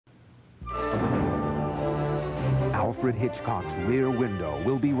Alfred Hitchcock's Rear Window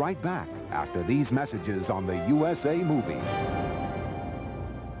will be right back after these messages on the USA Movies.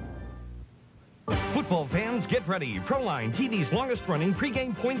 Football fans, get ready. Proline, TV's longest-running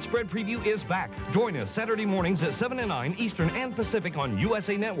pregame point spread preview is back. Join us Saturday mornings at 7 and 9 Eastern and Pacific on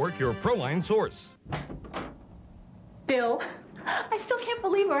USA Network, your Proline source. Bill, I still can't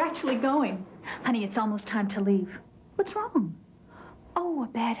believe we're actually going. Honey, it's almost time to leave. What's wrong? Oh, a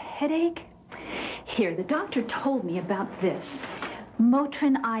bad headache? Here, the doctor told me about this.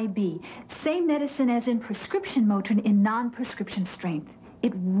 Motrin IB. Same medicine as in prescription Motrin in non-prescription strength.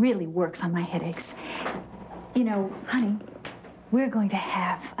 It really works on my headaches. You know, honey, we're going to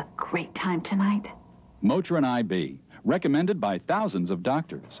have a great time tonight. Motrin IB, recommended by thousands of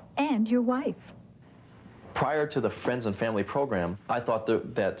doctors. And your wife. Prior to the Friends and Family program, I thought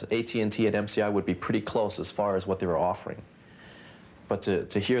that AT&T at MCI would be pretty close as far as what they were offering. But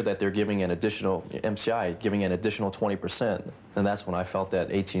to hear that they're giving an additional, MCI giving an additional 20%, then that's when I felt that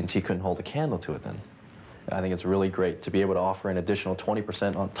AT&T couldn't hold a candle to it then. I think it's really great to be able to offer an additional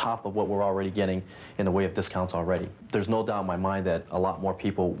 20% on top of what we're already getting in the way of discounts already. There's no doubt in my mind that a lot more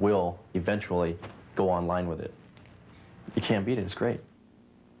people will eventually go online with it. You can't beat it, it's great.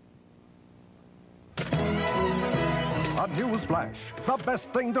 A news flash. The best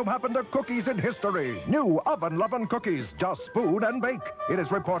thing to happen to cookies in history. New Oven Lovin' cookies. Just spoon and bake. It is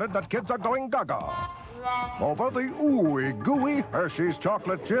reported that kids are going gaga over the ooey gooey Hershey's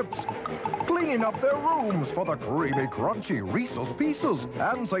chocolate chips, cleaning up their rooms for the creamy crunchy Reese's Pieces,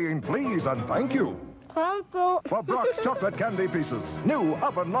 and saying please and thank you. Uncle. For Brock's chocolate candy pieces. New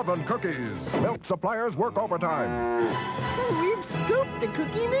Oven Lovin' cookies. Milk suppliers work overtime. We've scooped the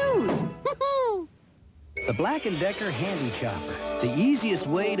cookie news. The Black & Decker Handy Chopper. The easiest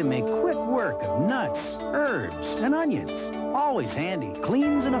way to make quick work of nuts, herbs, and onions. Always handy,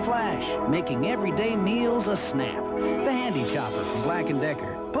 cleans in a flash, making everyday meals a snap. The Handy Chopper from Black &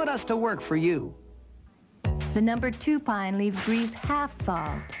 Decker. Put us to work for you. The number 2 pine leaves grease half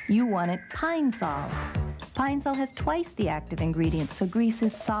solved. You want it pine solved. Pine Sol has twice the active ingredient, so grease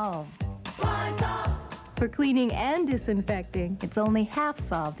is solved. Pine Sol! For cleaning and disinfecting, it's only half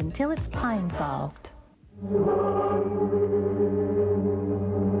solved until it's pine solved.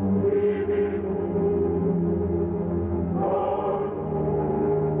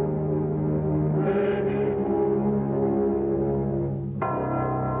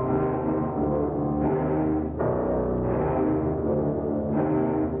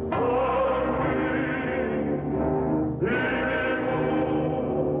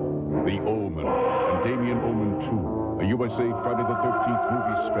 USA Friday the 13th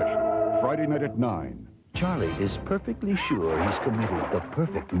movie special. Friday night at 9. Charlie is perfectly sure he's committed the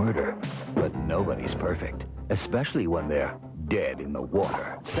perfect murder. But nobody's perfect, especially when they're dead in the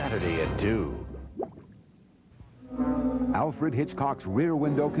water. Saturday at 2. Alfred Hitchcock's Rear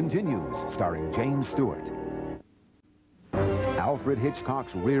Window continues, starring James Stewart. Alfred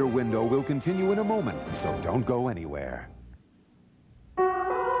Hitchcock's Rear Window will continue in a moment, so don't go anywhere.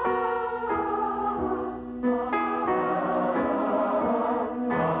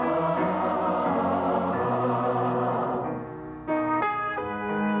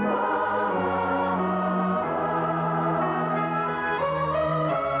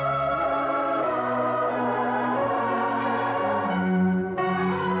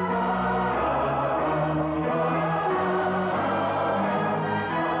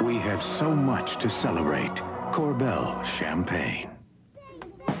 So much to celebrate. Korbel Champagne.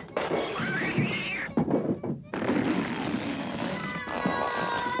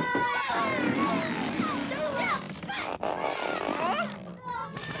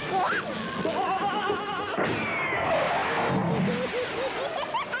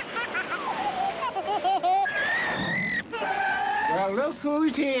 Well, look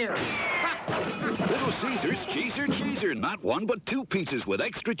who's here. Little Caesar's Cheeser. Not one but 2 pieces with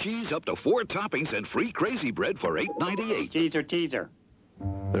extra cheese, up to 4 toppings, and free crazy bread for $8.98. Teaser.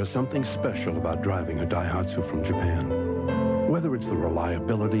 There's something special about driving a Daihatsu from Japan. Whether it's the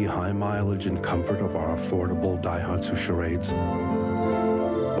reliability, high mileage, and comfort of our affordable Daihatsu Charades,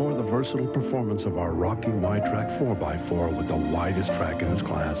 or the versatile performance of our Rocky Y-Track 4x4 with the widest track in its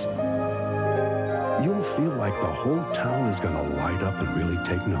class, you'll feel like the whole town is going to light up and really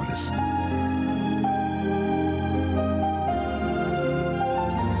take notice.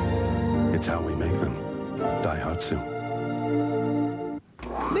 It's how we make them. Daihatsu.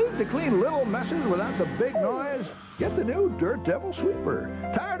 Need to clean little messes without the big noise? Get the new Dirt Devil Sweeper.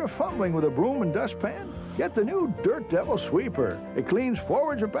 Tired of fumbling with a broom and dustpan? Get the new Dirt Devil Sweeper. It cleans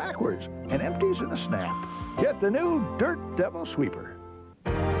forwards or backwards and empties in a snap. Get the new Dirt Devil Sweeper.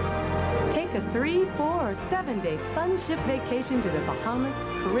 Take Take a 3, 4, or 7-day fun ship vacation to the Bahamas,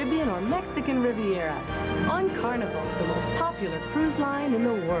 Caribbean, or Mexican Riviera on Carnival, the most popular cruise line in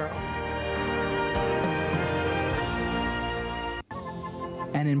the world.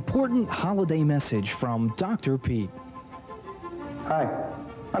 An important holiday message from Dr. Pete. Hi,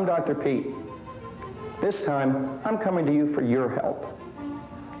 I'm Dr. Pete. This time, I'm coming to you for your help.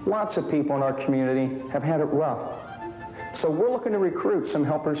 Lots of people in our community have had it rough. So we're looking to recruit some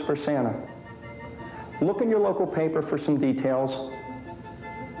helpers for Santa. Look in your local paper for some details.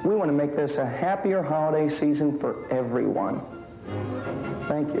 We want to make this a happier holiday season for everyone.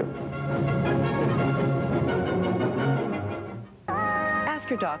 Thank you. Ask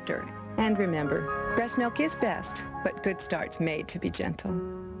your doctor. And remember, breast milk is best, but Good Start's made to be gentle.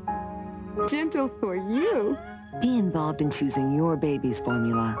 Gentle for you. Be involved in choosing your baby's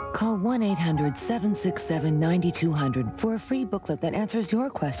formula. Call 1-800-767-9200 for a free booklet that answers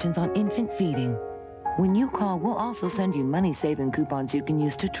your questions on infant feeding. When you call, we'll also send you money-saving coupons you can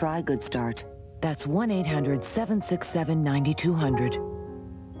use to try Good Start. That's 1-800-767-9200.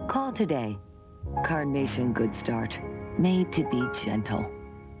 Call today. Carnation Good Start. Made to be gentle.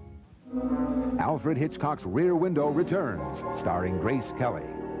 Alfred Hitchcock's Rear Window returns, starring Grace Kelly.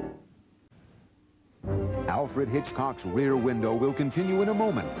 Alfred Hitchcock's Rear Window will continue in a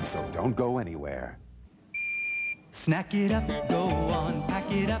moment, so don't go anywhere. Snack it up, go on,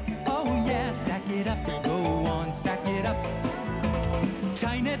 pack it up, oh yeah, stack it up, go on, stack it up.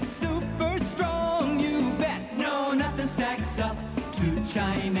 Chinet super strong, you bet. No, nothing stacks up to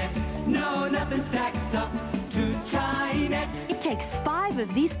Chinet. No, nothing stacks up to Chinet. It takes 5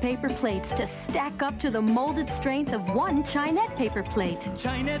 of these paper plates to stack up to the molded strength of 1 Chinet paper plate.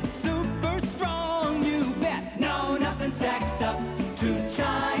 Chinet super strong, you bet. No, nothing stacks up to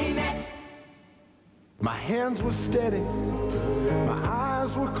Chinet. My hands were steady, my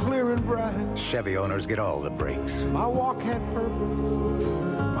eyes were clear and bright. Chevy owners get all the breaks. My walk had purpose,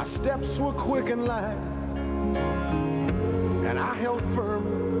 my steps were quick and light. And I held firm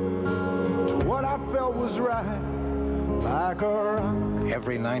to what I felt was right, like a rock.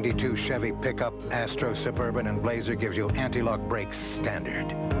 Every 92 Chevy pickup, Astro, Suburban, and Blazer gives you anti-lock brakes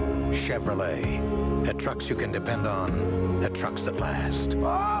standard. Chevrolet, the trucks you can depend on, the trucks that last. Oh,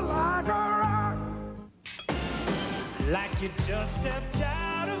 like a rock. Like you just stepped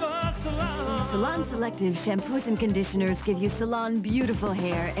out of a salon. Salon Selectives shampoos and conditioners give you salon beautiful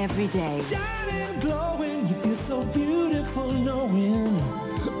hair every day. Shining, glowing, you feel so beautiful knowing.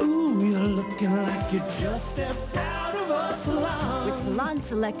 Ooh, you're looking like you just stepped out of a salon. With Salon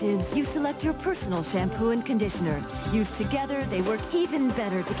Selectives, you select your personal shampoo and conditioner. Used together, they work even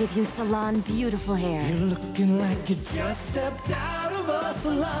better to give you salon beautiful hair. You're looking like you just stepped out of a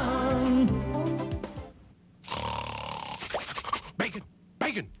salon. Bacon!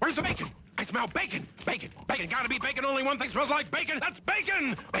 Bacon! Where's the bacon? I smell bacon! Bacon! Bacon! Gotta be bacon! Only one thing smells like bacon! That's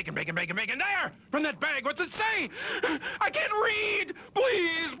bacon! Bacon, bacon, bacon, bacon! There! From that bag! What's it say? I can't read!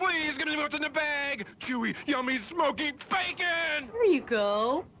 Please, please, give me what's in the bag! Chewy, yummy, smoky bacon! Here you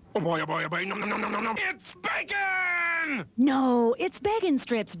go. Oh boy, oh boy, oh boy! No, no, no, no, no, no! It's bacon! No, it's Beggin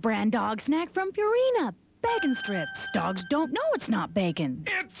Strips, brand dog snack from Purina. Beggin Strips. Dogs don't know it's not bacon.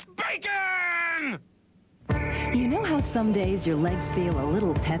 It's bacon! You know how some days your legs feel a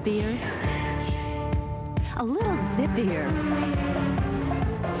little peppier? A little zippier?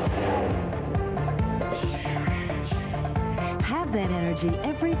 Have that energy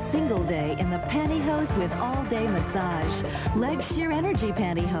every single day in the pantyhose with all-day massage. Leg Sheer Energy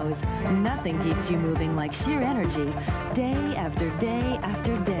pantyhose. Nothing keeps you moving like sheer energy, day after day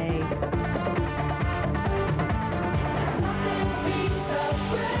after day.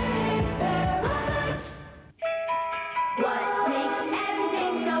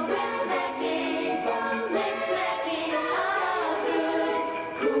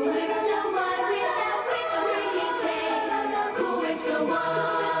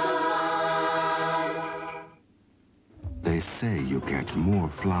 They say you catch more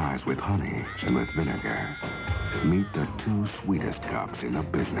flies with honey than with vinegar. Meet the 2 sweetest cups in the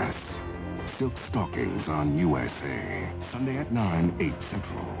business. Silk Stalkings on USA. Sunday at 9, 8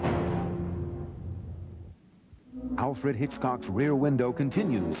 Central. Alfred Hitchcock's Rear Window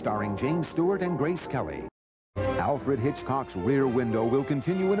continues, starring James Stewart and Grace Kelly. Alfred Hitchcock's Rear Window will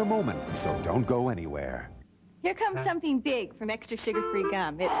continue in a moment, so don't go anywhere. Here comes something big from Extra Sugar-Free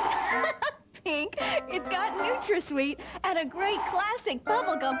Gum. It's pink, it's got NutraSweet, and a great classic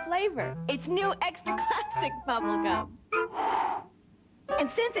bubblegum flavor. It's new Extra Classic bubblegum.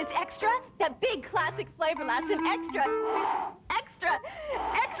 And since it's extra, that big classic flavor lasts an extra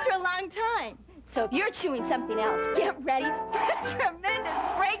long time. So if you're chewing something else, get ready for a tremendous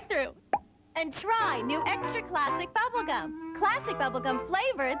breakthrough. And try new Extra Classic Bubblegum. Classic bubblegum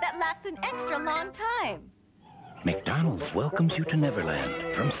flavor that lasts an extra long time. McDonald's welcomes you to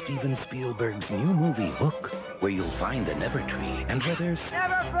Neverland from Steven Spielberg's new movie, Hook, where you'll find the Never Tree and where there's...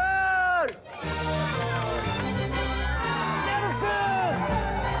 Never food!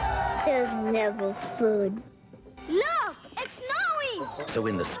 There's never food. Look, it's snowing! So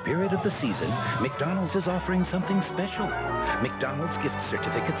in the spirit of the season, McDonald's is offering something special. McDonald's gift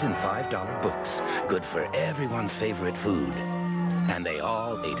certificates in $5 books, good for everyone's favorite food. And they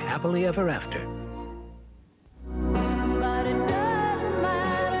all ate happily ever after.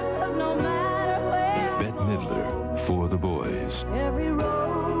 Bette Midler, For the Boys. Every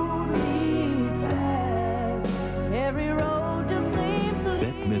road leads back. Every road just seems to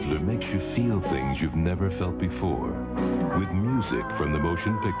Bette Midler makes you feel things you've never felt before. With music from the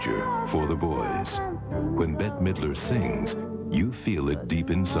motion picture, For the Boys. When Bette Midler sings, you feel it deep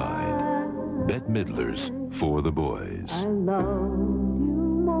inside. Bette Midler's For the Boys. I love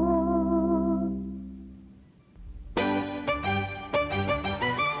you more.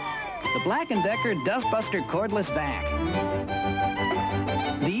 The Black & Decker Dustbuster Cordless Vac.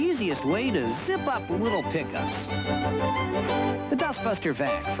 The easiest way to zip up little pickups. The Dustbuster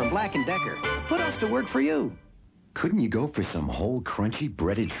Vac from Black & Decker. Put us to work for you. Couldn't you go for some whole, crunchy,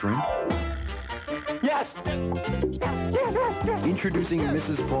 breaded shrimp? Yes! Introducing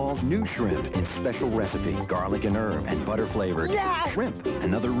Mrs. Paul's new shrimp in special recipe, garlic and herb and butter flavored. Yes! Shrimp,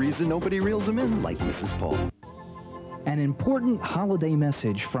 another reason nobody reels them in like Mrs. Paul. An important holiday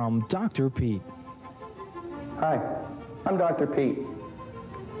message from Dr. Pete. Hi, I'm Dr. Pete.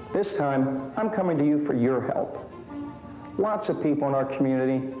 This time, I'm coming to you for your help. Lots of people in our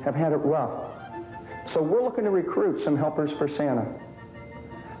community have had it rough. So we're looking to recruit some helpers for Santa.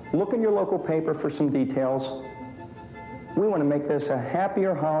 Look in your local paper for some details. We want to make this a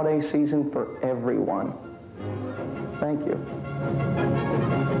happier holiday season for everyone. Thank you.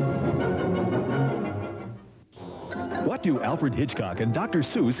 What do Alfred Hitchcock and Dr.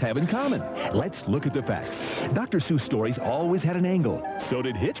 Seuss have in common? Let's look at the facts. Dr. Seuss stories always had an angle. So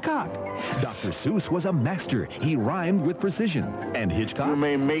did Hitchcock. Dr. Seuss was a master. He rhymed with precision. And Hitchcock? You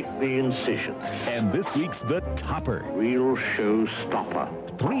may make the incision. And this week's The Topper. Real showstopper.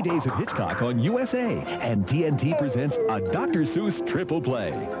 3 days of Hitchcock on USA. And TNT presents a Dr. Seuss triple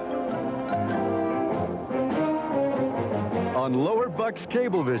play. On Lower Bucks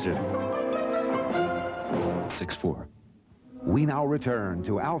Cablevision. 6-4. We now return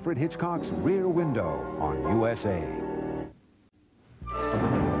to Alfred Hitchcock's Rear Window on USA.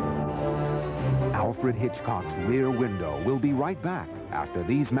 Alfred Hitchcock's Rear Window will be right back after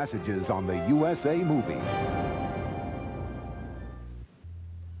these messages on the USA Movie.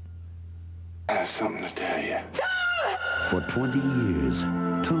 I have something to tell you. For 20 years,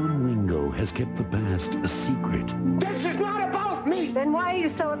 Tom Ringo has kept the past a secret. This is not about me! Then why are you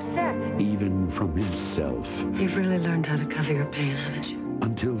so upset? Even from himself. You've really learned how to cover your pain, haven't you?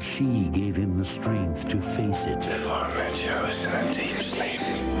 Until she gave him the strength to face it. The Parliament was in a deep sleep.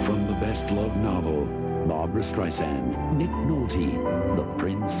 From the best-loved novel, Barbra Streisand, Nick Nolte, The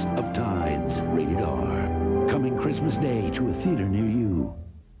Prince of Tides, rated R. Coming Christmas Day to a theater near you.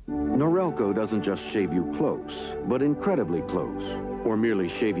 Norelco doesn't just shave you close, but incredibly close. Or merely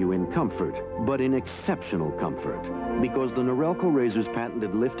shave you in comfort, but in exceptional comfort. Because the Norelco razor's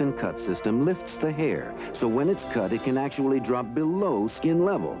patented lift and cut system lifts the hair, so when it's cut, it can actually drop below skin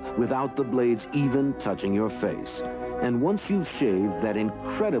level without the blades even touching your face. And once you've shaved that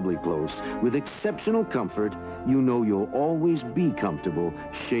incredibly close with exceptional comfort, you know you'll always be comfortable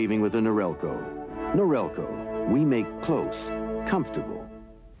shaving with a Norelco. Norelco, we make close comfortable.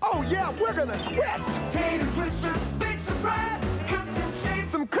 Oh, yeah, we're gonna sweat! Tater twister, big surprise! Cuts and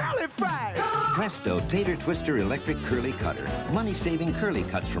shaves some curly fries! Presto Tater Twister Electric Curly Cutter. Money-saving curly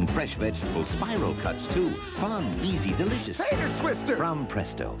cuts from fresh vegetables. Spiral cuts, too. Fun, easy, delicious. Tater Twister! From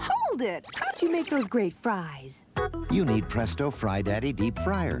Presto. Hold it! How'd you make those great fries? You need Presto Fry Daddy Deep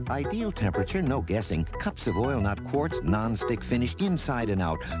Fryer. Ideal temperature, no guessing. Cups of oil, not quarts. Non-stick finish inside and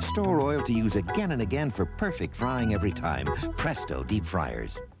out. Store oil to use again and again for perfect frying every time. Presto Deep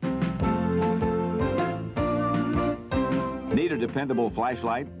Fryers. Need a dependable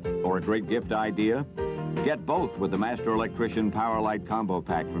flashlight or a great gift idea? Get both with the Master Electrician Power Light Combo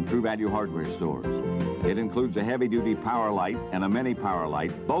Pack from True Value Hardware stores. It includes a heavy-duty power light and a mini power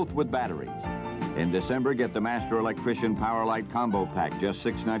light, both with batteries. In December, get the Master Electrician Power Light Combo Pack, just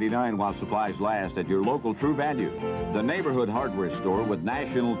 $6.99 while supplies last at your local True Value, the neighborhood hardware store with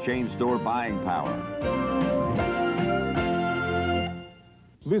national chain store buying power.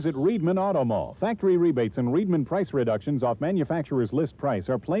 visit Reedman Auto Mall. Factory rebates and Reedman price reductions off manufacturer's list price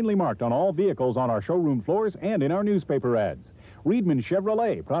are plainly marked on all vehicles on our showroom floors and in our newspaper ads. Reedman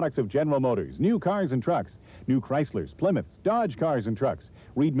Chevrolet, products of General Motors, new cars and trucks, new Chryslers, Plymouths, Dodge cars and trucks,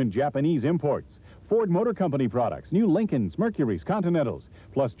 Reedman Japanese imports, Ford Motor Company products, new Lincolns, Mercurys, Continentals,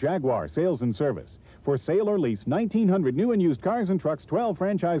 plus Jaguar sales and service. For sale or lease, 1,900 new and used cars and trucks, 12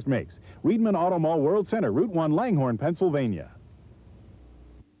 franchised makes. Reedman Auto Mall World Center, Route 1, Langhorne, Pennsylvania.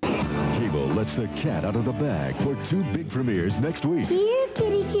 Cable lets the cat out of the bag for 2 big premieres next week. Here,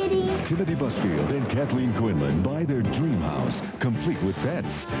 kitty, kitty. Timothy Busfield and Kathleen Quinlan buy their dream house, complete with pets.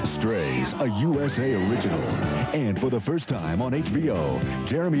 Strays, a USA original. And for the first time on HBO,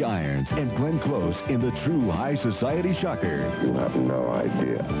 Jeremy Irons and Glenn Close in the true high society shocker. You have no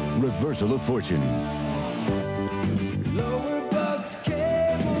idea. Reversal of Fortune.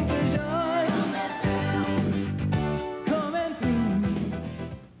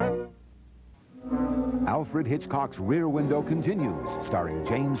 Alfred Hitchcock's Rear Window continues, starring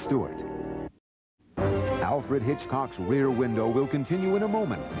James Stewart. Alfred Hitchcock's Rear Window will continue in a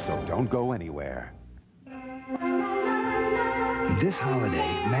moment, so don't go anywhere. This holiday,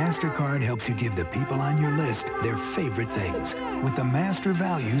 MasterCard helps you give the people on your list their favorite things with the Master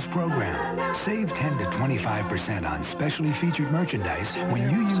Values program. Save 10 to 25% on specially featured merchandise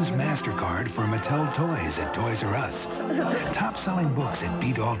when you use MasterCard for Mattel toys at Toys R Us, top-selling books at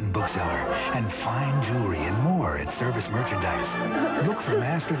B. Dalton Bookseller, and fine jewelry and more at Service Merchandise. Look for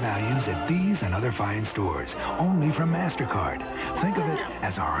Master Values at these and other fine stores, only from MasterCard. Think of it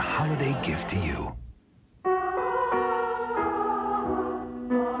as our holiday gift to you.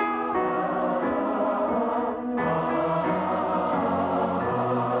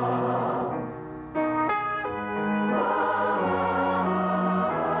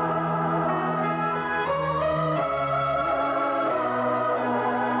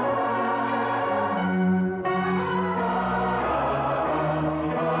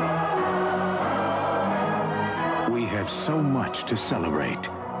 So much to celebrate.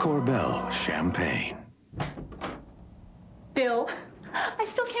 Korbel Champagne. Bill, I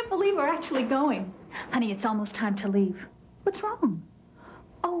still can't believe we're actually going. Honey, it's almost time to leave. What's wrong?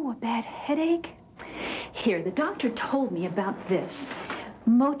 Oh, a bad headache? Here, the doctor told me about this.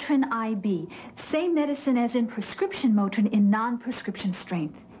 Motrin IB. Same medicine as in prescription Motrin in non-prescription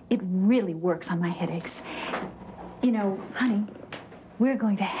strength. It really works on my headaches. You know, honey, we're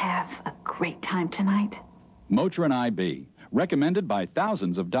going to have a great time tonight. Motrin IB, recommended by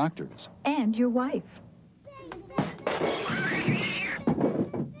thousands of doctors. And your wife.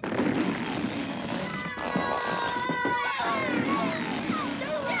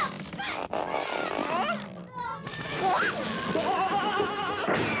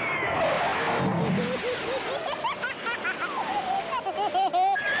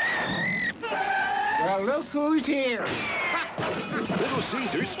 Well, look who's here. Little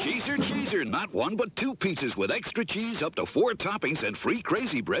Caesar's Cheeser. Not one but 2 pieces with extra cheese, up to 4 toppings, and free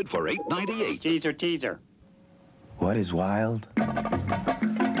crazy bread for $8.98. Teaser. What is wild?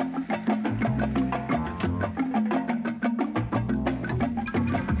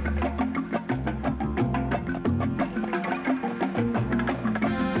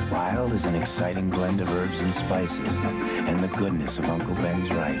 Wild is an exciting blend of herbs and spices, and the goodness of Uncle Ben's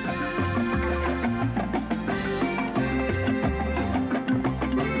rice.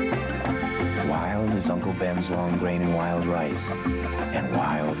 Is Uncle Ben's long grain and wild rice, and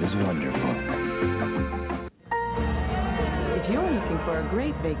wild is wonderful. If you're looking for a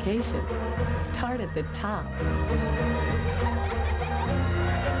great vacation, start at the top.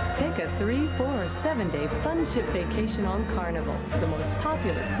 Take a 3, 4, or 7-day fun ship vacation on Carnival, the most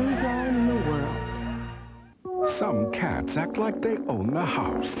popular cruise line in the world. Some cats act like they own the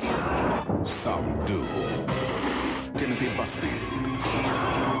house. Some do. Timothy Busfield.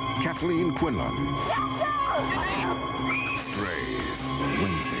 Kathleen Quinlan. Strays.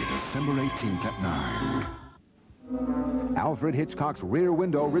 Wednesday, December 18th at 9. Alfred Hitchcock's Rear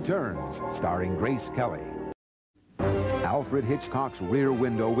Window returns, starring Grace Kelly. Alfred Hitchcock's Rear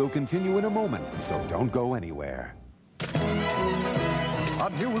Window will continue in a moment, so don't go anywhere. A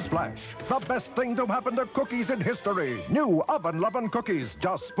news flash. The best thing to happen to cookies in history. New Lovin cookies.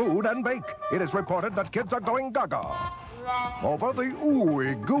 Just spoon and bake. It is reported that kids are going gaga over the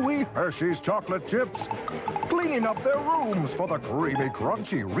ooey gooey Hershey's chocolate chips, cleaning up their rooms for the creamy,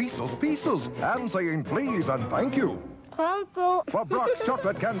 crunchy Reese's Pieces, and saying please and thank you. Uncle. For Brock's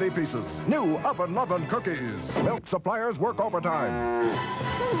chocolate candy pieces. New Lovin cookies. Milk suppliers work overtime.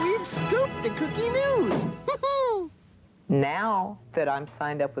 We've scooped the cookie news. Now that I'm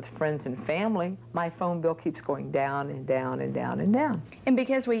signed up with Friends and Family, my phone bill keeps going down and down and down and down. And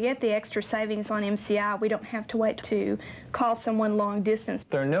because we get the extra savings on MCI, we don't have to wait to call someone long distance.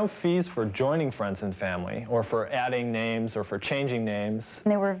 There are no fees for joining Friends and Family, or for adding names, or for changing names.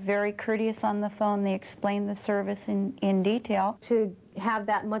 They were very courteous on the phone. They explained the service in detail. To have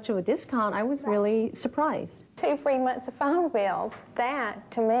that much of a discount, I was really surprised. 2 free months of phone bills,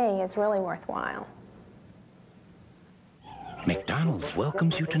 that, to me, is really worthwhile. McDonald's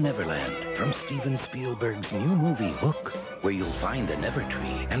welcomes you to Neverland from Steven Spielberg's new movie, Hook, where you'll find the Never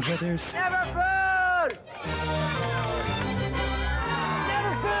Tree and where there's... Never food!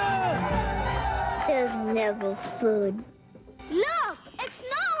 Never food! There's never food. Look, it's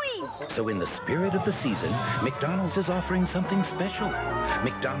snowing! So in the spirit of the season, McDonald's is offering something special.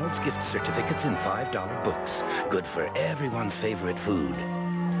 McDonald's gift certificates in $5 books, good for everyone's favorite food.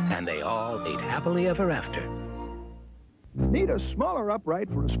 And they all ate happily ever after. Need a smaller upright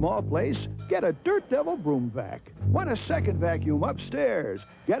for a small place? Get a Dirt Devil broom vac. Want a second vacuum upstairs?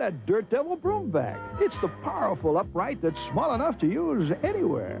 Get a Dirt Devil broom vac. It's the powerful upright that's small enough to use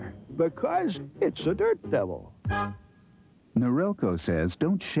anywhere because it's a Dirt Devil. Norelco says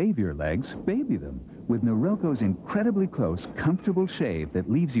don't shave your legs, baby them. With Norelco's incredibly close, comfortable shave that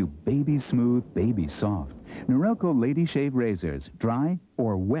leaves you baby smooth, baby soft. Norelco Lady Shave Razors, dry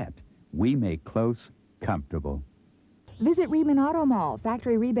or wet, we make close comfortable. Visit Riedman Auto Mall.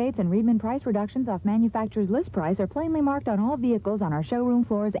 Factory rebates and Riedman price reductions off manufacturer's list price are plainly marked on all vehicles on our showroom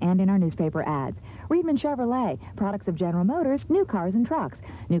floors and in our newspaper ads. Riedman Chevrolet, products of General Motors, new cars and trucks.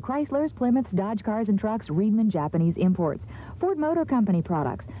 New Chryslers, Plymouths, Dodge cars and trucks, Riedman Japanese imports. Ford Motor Company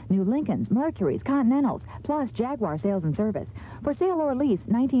products, new Lincolns, Mercurys, Continentals, plus Jaguar sales and service. For sale or lease,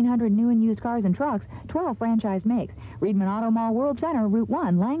 1,900 new and used cars and trucks, 12 franchise makes. Riedman Auto Mall World Center, Route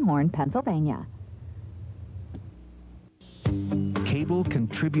 1, Langhorne, Pennsylvania. Cable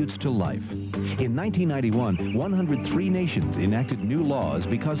contributes to life. In 1991, 103 nations enacted new laws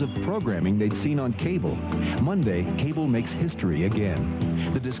because of programming they'd seen on cable. Monday, cable makes history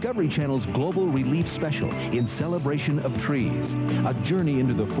again. The Discovery Channel's Global Relief Special in celebration of trees. A journey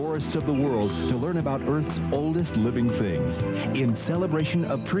into the forests of the world to learn about Earth's oldest living things. In celebration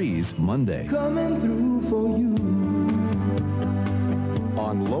of trees, Monday. Coming through for you.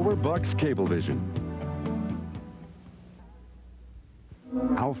 On Lower Bucks Cablevision.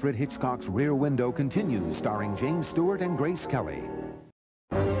 Alfred Hitchcock's Rear Window continues, starring James Stewart and Grace Kelly.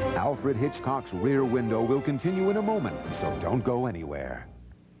 Alfred Hitchcock's Rear Window will continue in a moment, so don't go anywhere.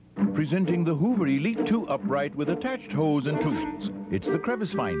 Presenting the Hoover Elite 2 upright with attached hose and tools. It's the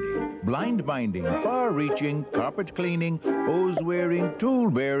crevice finding, blind binding, far-reaching, carpet cleaning, hose-wearing,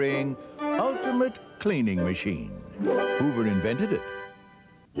 tool-bearing, ultimate cleaning machine. Hoover invented it.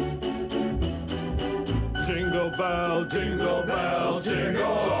 Jingle bell, jingle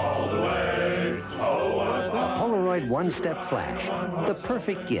all the way. Oh, a Polaroid one-step flash, the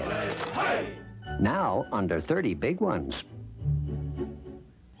perfect gift. Now under 30 big ones.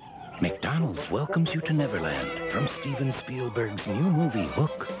 McDonald's welcomes you to Neverland from Steven Spielberg's new movie,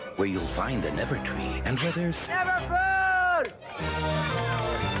 Hook, where you'll find the Never Tree and where there's... Never food!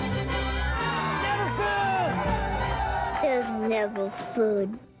 Never food! There's never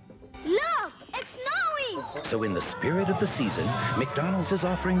food. Look, it's snowing! So in the spirit of the season, McDonald's is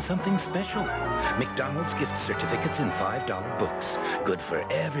offering something special. McDonald's gift certificates in $5 books, good for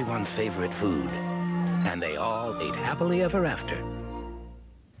everyone's favorite food. And they all ate happily ever after.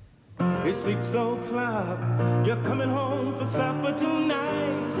 It's 6 o'clock. You're coming home for supper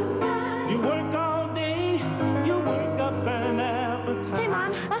tonight. You work all day. You work up an appetite. Hey,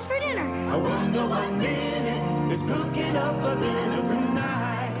 Mom, what's for dinner? I wonder what minute is cooking up a dinner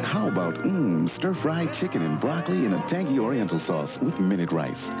tonight. How about stir-fried chicken and broccoli in a tangy oriental sauce with minute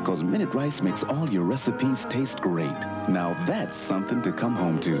rice? Because minute rice makes all your recipes taste great. Now that's something to come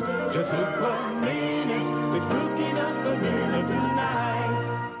home to. Just look what minute is cooking up a dinner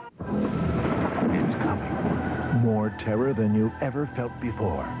tonight. It's coming. More terror than you've ever felt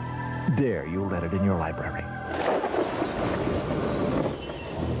before. Dare you read it in your library.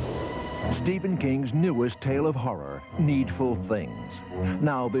 Stephen King's newest tale of horror, Needful Things.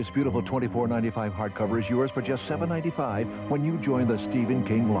 Now, this beautiful $24.95 hardcover is yours for just $7.95 when you join the Stephen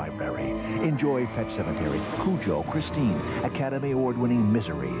King Library. Enjoy Pet Sematary, Cujo, Christine, Academy Award-winning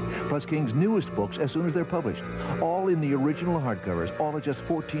Misery, plus King's newest books as soon as they're published. All in the original hardcovers, all at just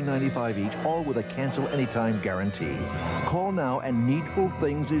 $14.95 each, all with a cancel anytime guarantee. Call now and Needful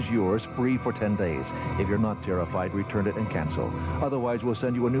Things is yours free for 10 days. If you're not terrified, return it and cancel. Otherwise, we'll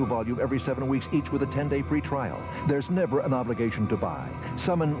send you a new volume every 7 7 weeks each with a 10-day free trial. There's never an obligation to buy.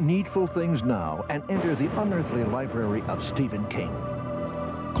 Summon Needful Things now and enter the unearthly library of Stephen King.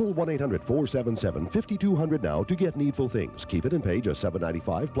 Call 1-800-477-5200 now to get Needful Things. Keep it and pay just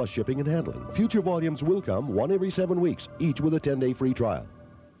 $7.95 plus shipping and handling. Future volumes will come one every 7 weeks, each with a 10-day free trial.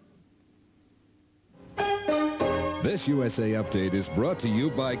 This USA Update is brought to you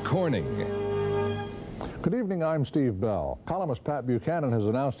by Corning. Good evening, I'm Steve Bell. Columnist Pat Buchanan has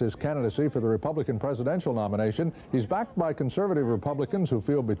announced his candidacy for the Republican presidential nomination. He's backed by conservative Republicans who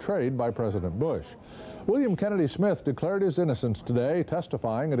feel betrayed by President Bush. William Kennedy Smith declared his innocence today,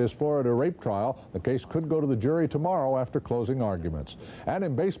 testifying at his Florida rape trial. The case could go to the jury tomorrow after closing arguments. And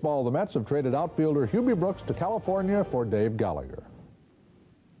in baseball, the Mets have traded outfielder Hubie Brooks to California for Dave Gallagher.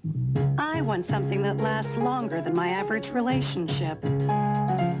 I want something that lasts longer than my average relationship.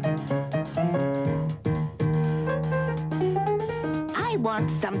 I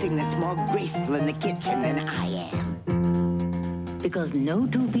want something that's more graceful in the kitchen than I am. Because no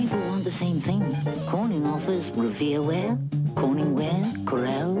two people want the same thing. Corning offers Revere Wear, Corning Wear,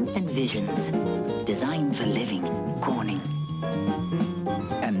 Corel, and Visions. Designed for living. Corning.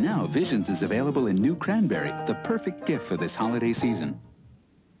 And now Visions is available in new cranberry, the perfect gift for this holiday season.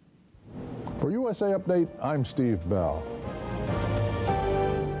 For USA Update, I'm Steve Bell.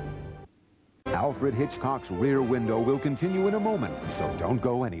 Alfred Hitchcock's Rear Window will continue in a moment, so don't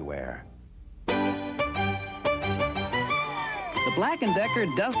go anywhere. The Black & Decker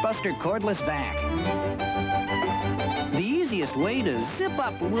Dustbuster Cordless Vac. The easiest way to zip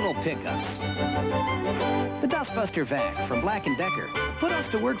up little pickups. The Dustbuster Vac from Black & Decker. Put us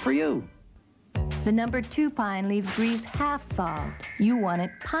to work for you. The number 2 pine leaves grease half solved. You want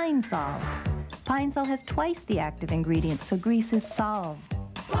it pine solved. Pine Sol has twice the active ingredient, so grease is solved.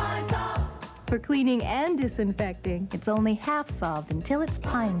 Pine Sol! For cleaning and disinfecting, it's only half solved until it's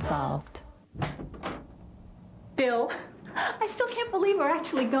pine solved. Bill, I still can't believe we're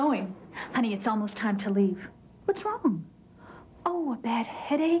actually going. Honey, it's almost time to leave. What's wrong? Oh, a bad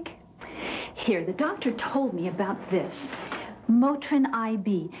headache? Here, the doctor told me about this. Motrin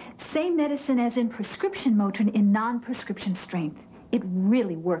IB. Same medicine as in prescription Motrin in non-prescription strength. It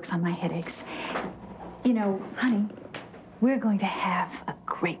really works on my headaches. You know, honey, we're going to have a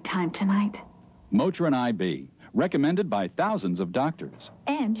great time tonight. Motrin IB, recommended by thousands of doctors.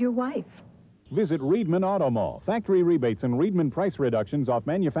 And your wife. Visit Reedman Auto Mall. Factory rebates and Reedman price reductions off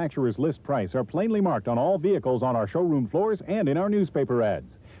manufacturer's list price are plainly marked on all vehicles on our showroom floors and in our newspaper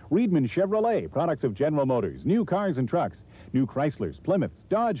ads. Reedman Chevrolet, products of General Motors, new cars and trucks, new Chryslers, Plymouths,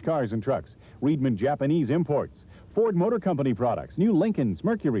 Dodge cars and trucks, Reedman Japanese imports, Ford Motor Company products, new Lincolns,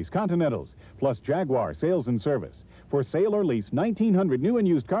 Mercurys, Continentals, plus Jaguar sales and service. For sale or lease, 1,900 new and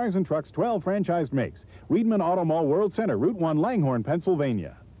used cars and trucks, 12 franchised makes. Reedman Auto Mall World Center, Route 1, Langhorne,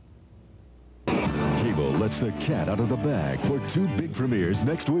 Pennsylvania. Cable lets the cat out of the bag for 2 big premieres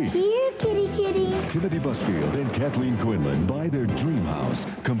next week. Here, kitty, kitty. Timothy Busfield and Kathleen Quinlan buy their dream house,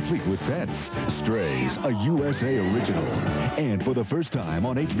 complete with pets. Strays, a USA original. And for the first time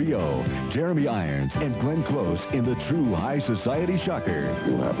on HBO, Jeremy Irons and Glenn Close in the true high society shocker.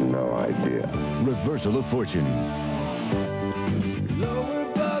 You have no idea. Reversal of Fortune.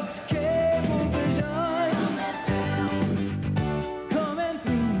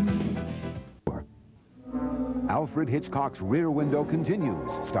 Alfred Hitchcock's Rear Window continues,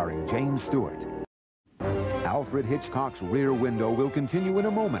 starring James Stewart. Alfred Hitchcock's Rear Window will continue in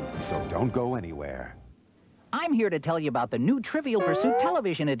a moment, so don't go anywhere. I'm here to tell you about the new Trivial Pursuit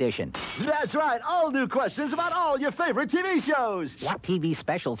Television Edition. That's right, all new questions about all your favorite TV shows. What TV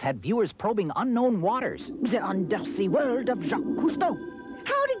specials had viewers probing unknown waters? The undersea world of Jacques Cousteau.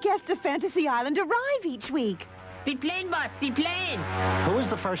 How do guests of Fantasy Island arrive each week? The plane, boss, the plane. Who was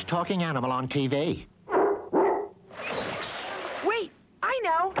the first talking animal on TV? Wait, I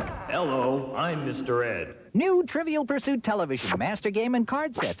know. Hello, I'm Mr. Ed. New Trivial Pursuit Television, master game and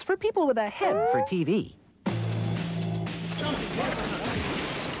card sets for people with a head for TV.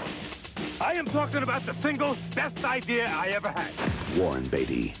 I am talking about the single best idea I ever had. Warren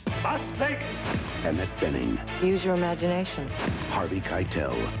Beatty, Las Vegas. Emmett Benning, Use your imagination. Harvey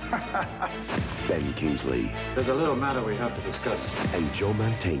Keitel, Ben Kingsley, There's a little matter we have to discuss. and Joe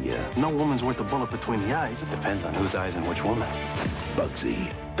Mantegna. No woman's worth a bullet between the eyes. It depends on whose eyes and which woman.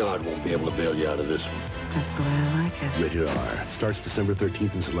 Bugsy, God won't be able to bail you out of this one. That's the way I like it. Rated R. Starts December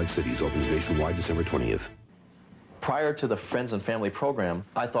 13th in select cities. Opens nationwide December 20th. Prior to the Friends and Family program,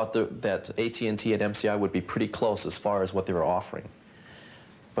 I thought that AT&T and MCI would be pretty close as far as what they were offering.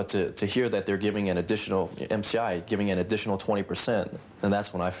 But to hear that they're giving an additional, MCI giving an additional 20%, and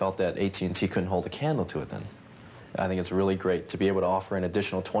that's when I felt that AT&T couldn't hold a candle to it then. I think it's really great to be able to offer an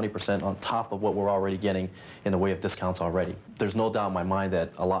additional 20% on top of what we're already getting in the way of discounts already. There's no doubt in my mind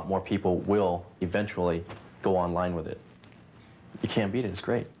that a lot more people will eventually go online with it. You can't beat it, it's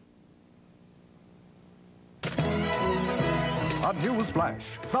great. A news flash.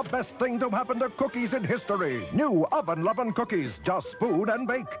 The best thing to happen to cookies in history. New Oven Lovin' cookies. Just spoon and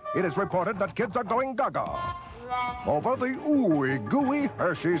bake. It is reported that kids are going gaga over the ooey gooey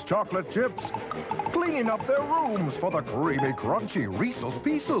Hershey's chocolate chips, cleaning up their rooms for the creamy crunchy Reese's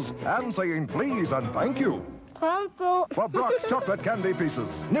Pieces, and saying please and thank you. For Brock's chocolate candy pieces.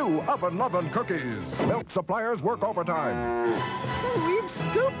 New Oven Lovin' cookies. Milk suppliers work overtime. We've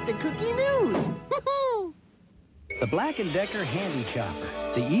scooped the cookie news. The Black & Decker Handy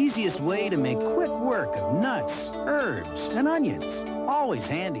Chopper. The easiest way to make quick work of nuts, herbs, and onions. Always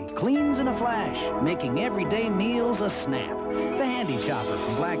handy, cleans in a flash, making everyday meals a snap. The Handy Chopper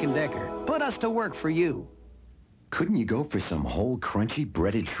from Black & Decker. Put us to work for you. Couldn't you go for some whole, crunchy,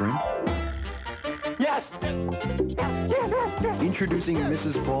 breaded shrimp? Yes! Introducing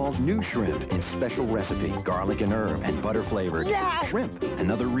Mrs. Paul's new shrimp in special recipe, garlic and herb and butter flavored. Yes! Shrimp,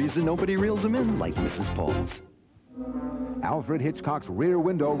 another reason nobody reels them in like Mrs. Paul's. Alfred Hitchcock's Rear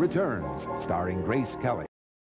Window returns, starring Grace Kelly.